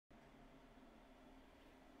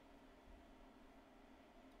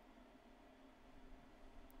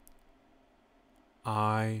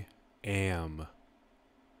I am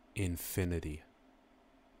infinity.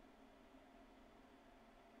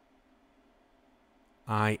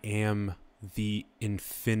 I am the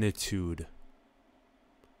infinitude,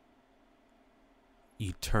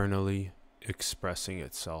 eternally expressing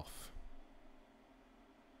itself.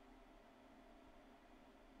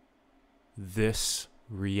 This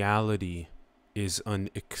reality is an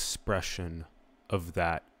expression of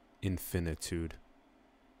that infinitude.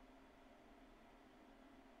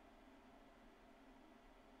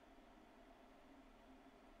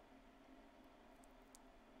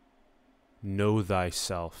 Know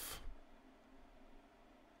thyself.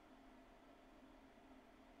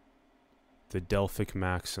 The Delphic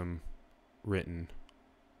maxim written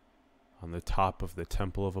on the top of the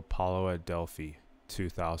Temple of Apollo at Delphi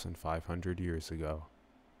 2,500 years ago.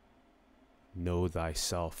 Know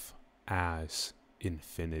thyself as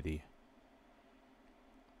infinity.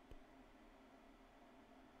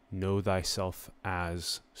 Know thyself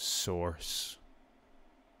as source.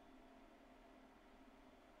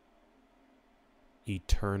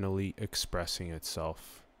 Eternally expressing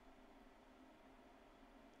itself.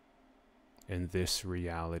 And this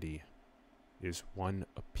reality is one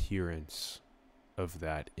appearance of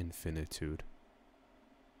that infinitude.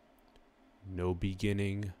 No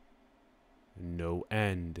beginning, no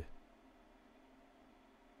end.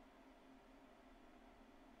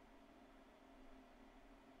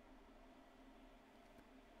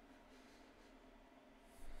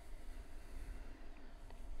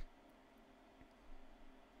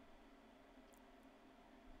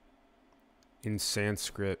 In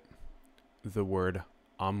Sanskrit, the word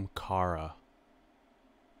Amkara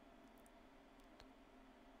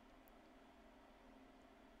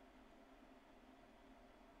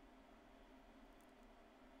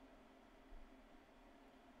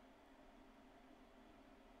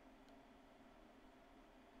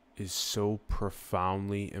is so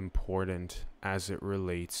profoundly important as it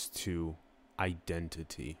relates to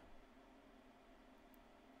identity.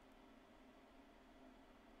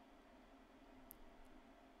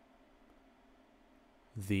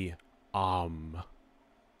 The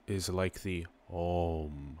is like the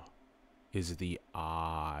Om, is the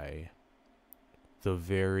I, the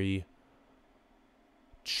very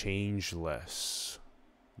changeless,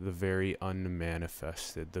 the very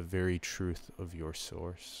unmanifested, the very truth of your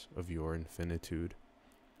source, of your infinitude.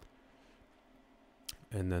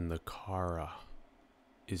 And then the Kara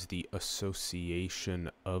is the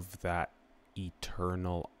association of that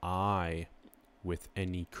eternal I with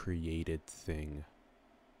any created thing.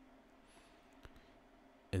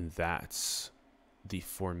 And that's the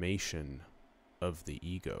formation of the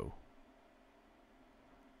ego.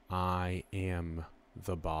 I am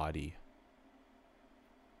the body.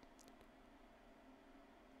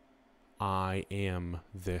 I am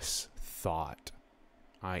this thought.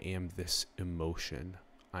 I am this emotion.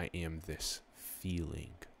 I am this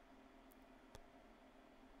feeling.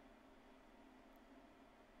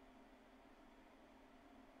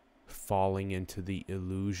 Falling into the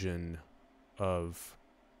illusion of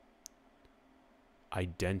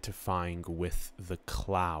identifying with the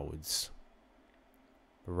clouds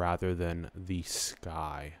rather than the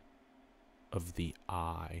sky of the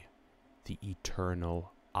I, the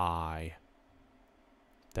eternal I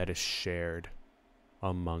that is shared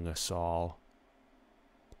among us all,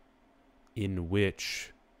 in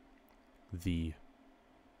which the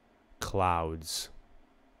clouds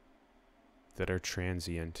that are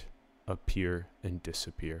transient appear and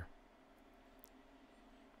disappear.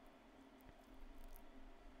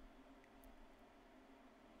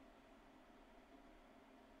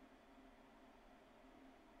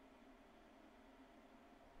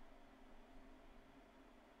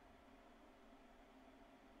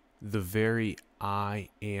 The very I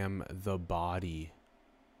am the body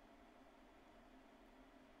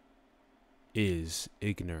is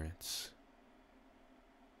ignorance.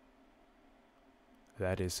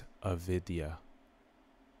 That is avidya.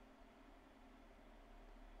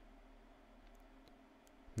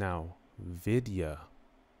 Now, vidya,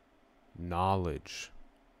 knowledge,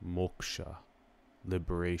 moksha,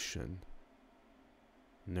 liberation,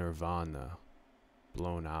 nirvana,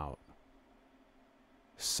 blown out,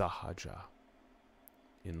 sahaja,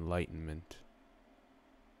 enlightenment.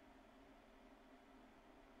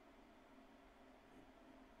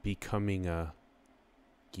 Becoming a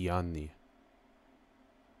jnani,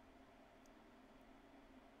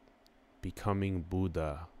 becoming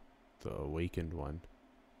Buddha, the awakened one,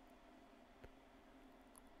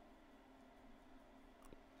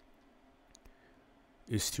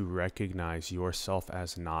 is to recognize yourself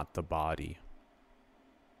as not the body.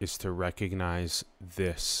 is to recognize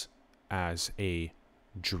this as a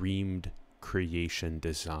dreamed creation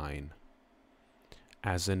design,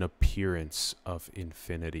 as an appearance of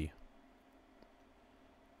infinity.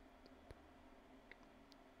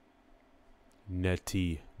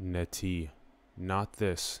 Neti, neti, not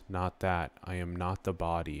this, not that. I am not the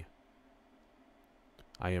body.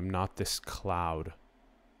 I am not this cloud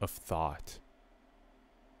of thought.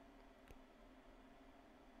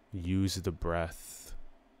 Use the breath.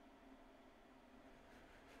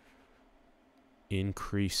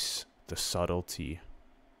 Increase the subtlety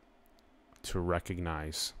to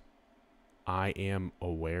recognize I am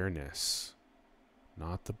awareness,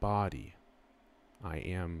 not the body. I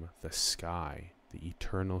am the sky, the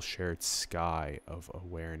eternal shared sky of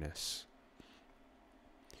awareness.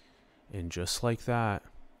 And just like that,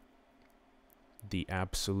 the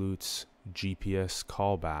Absolute's GPS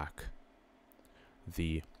callback,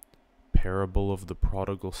 the parable of the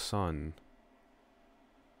prodigal son,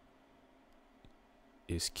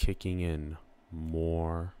 is kicking in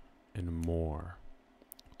more and more.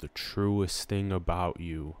 The truest thing about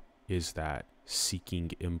you is that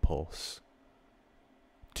seeking impulse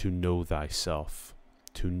to know thyself,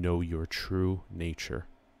 to know your true nature.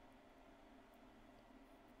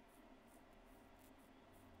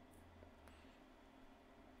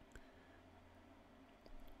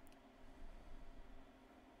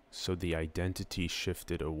 So the identity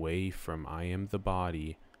shifted away from I am the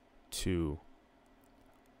body to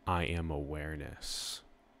I am awareness.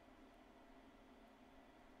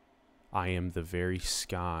 I am the very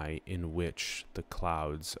sky in which the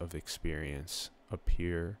clouds of experience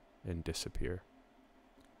appear and disappear.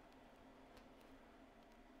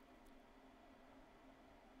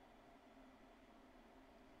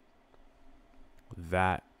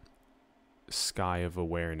 That sky of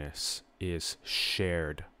awareness is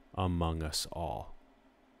shared among us all.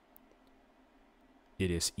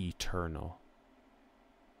 It is eternal.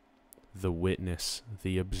 The witness,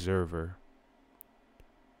 the observer,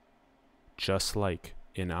 just like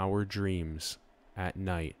in our dreams at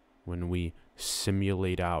night when we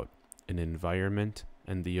simulate out an environment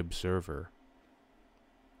and the observer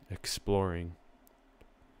exploring.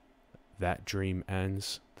 That dream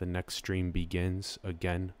ends, the next dream begins,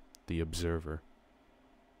 again, the observer.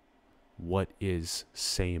 What is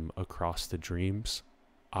same across the dreams?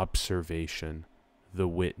 Observation, the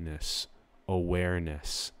witness,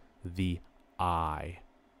 awareness, the I.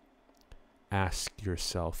 Ask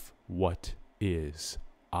yourself, what is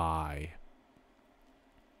I?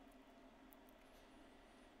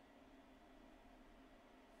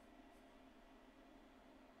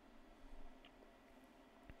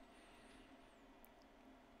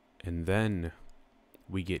 And then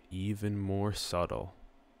we get even more subtle.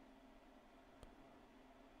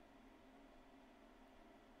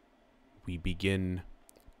 We begin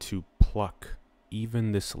to pluck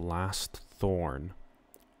even this last thorn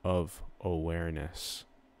of awareness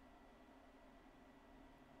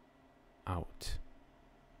out.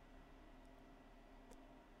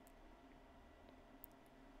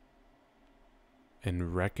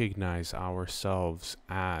 And recognize ourselves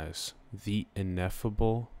as the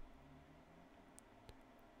ineffable,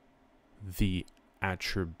 the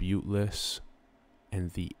attributeless,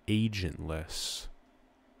 and the agentless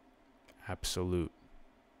Absolute.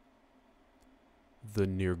 The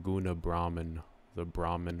Nirguna Brahman, the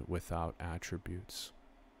Brahman without attributes.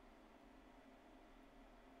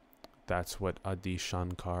 That's what Adi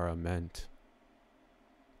Shankara meant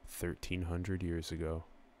 1300 years ago.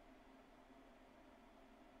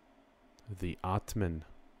 The Atman,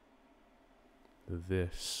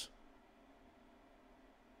 this,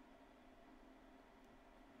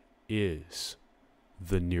 is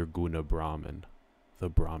the Nirguna Brahman, the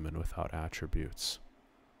Brahman without attributes.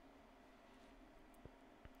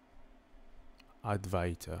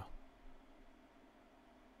 Advaita,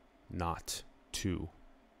 not two.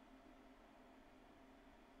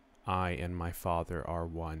 I and my Father are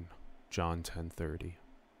one. John 10:30.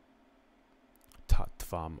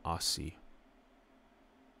 Tattvam Asi.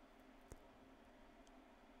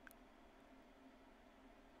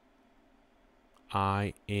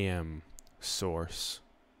 I am source.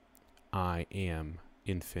 I am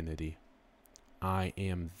infinity. I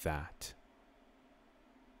am that.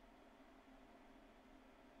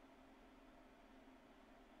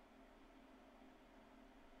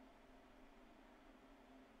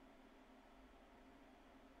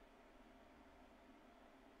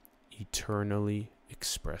 Eternally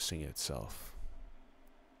expressing itself.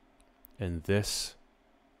 And this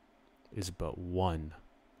is but one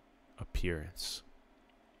appearance.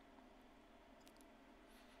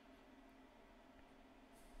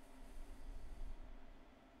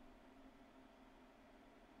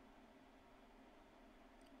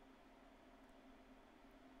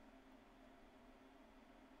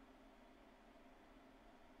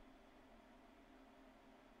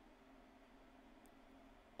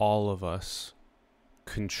 all of us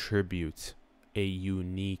contribute a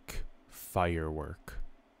unique firework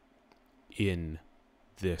in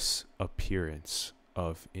this appearance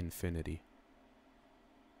of infinity.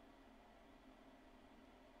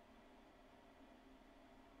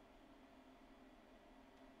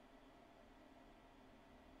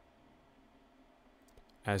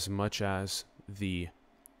 As much as the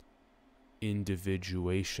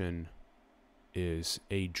individuation is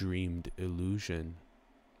a dreamed illusion,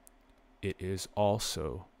 it is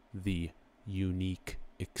also the unique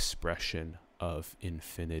expression of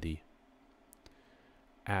infinity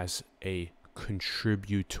as a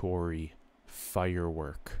contributory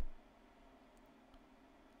firework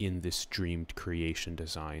in this dreamed creation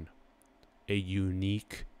design, a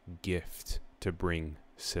unique gift to bring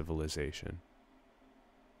civilization.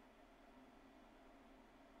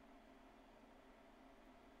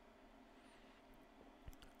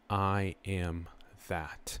 I am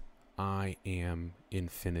that. I am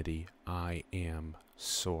infinity. I am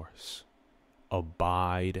source.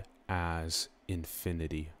 Abide as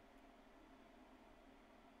infinity.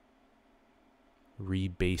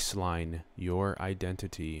 Rebaseline your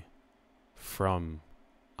identity from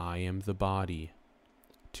I am the body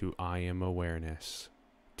to I am awareness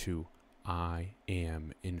to I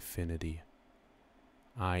am infinity.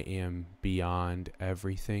 I am beyond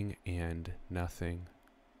everything and nothing.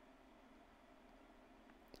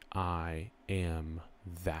 I am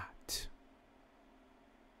that.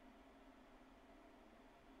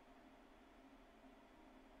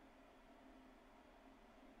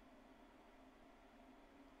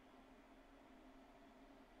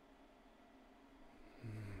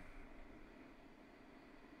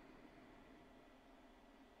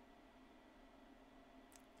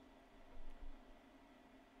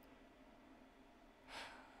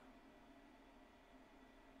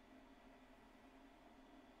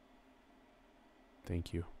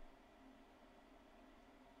 Thank you.